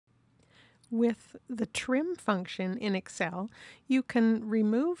With the trim function in Excel, you can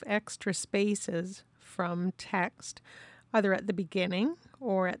remove extra spaces from text, either at the beginning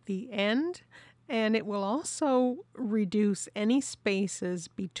or at the end, and it will also reduce any spaces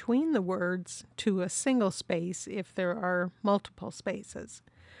between the words to a single space if there are multiple spaces.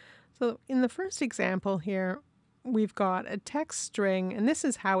 So in the first example here, we've got a text string, and this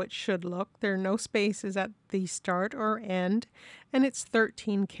is how it should look. There are no spaces at the start or end, and it's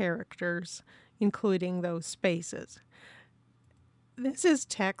 13 characters, including those spaces. This is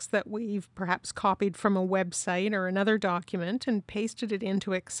text that we've perhaps copied from a website or another document and pasted it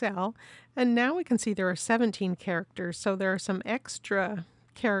into Excel, and now we can see there are 17 characters, so there are some extra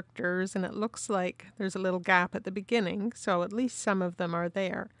characters, and it looks like there's a little gap at the beginning, so at least some of them are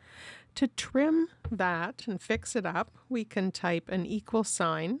there. To trim that and fix it up, we can type an equal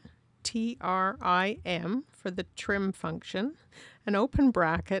sign, TRIM, for the trim function, an open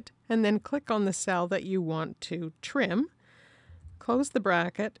bracket, and then click on the cell that you want to trim, close the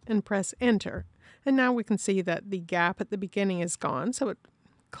bracket, and press Enter. And now we can see that the gap at the beginning is gone, so it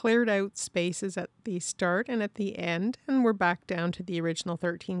cleared out spaces at the start and at the end, and we're back down to the original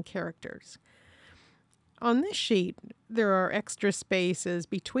 13 characters. On this sheet, there are extra spaces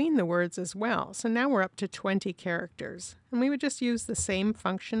between the words as well, so now we're up to 20 characters. And we would just use the same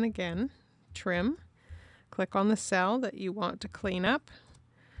function again, trim, click on the cell that you want to clean up,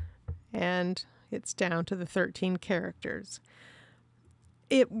 and it's down to the 13 characters.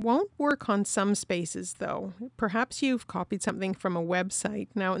 It won't work on some spaces though. Perhaps you've copied something from a website.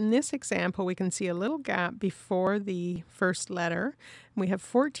 Now in this example, we can see a little gap before the first letter. We have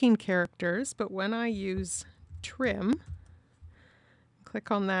 14 characters, but when I use trim,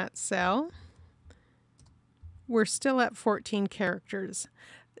 click on that cell, we're still at 14 characters.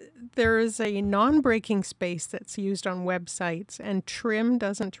 There is a non-breaking space that's used on websites, and trim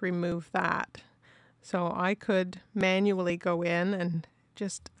doesn't remove that. So I could manually go in and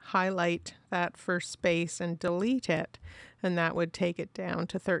just highlight that first space and delete it, and that would take it down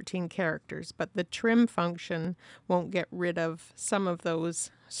to 13 characters. But the trim function won't get rid of some of those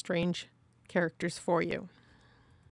strange characters for you.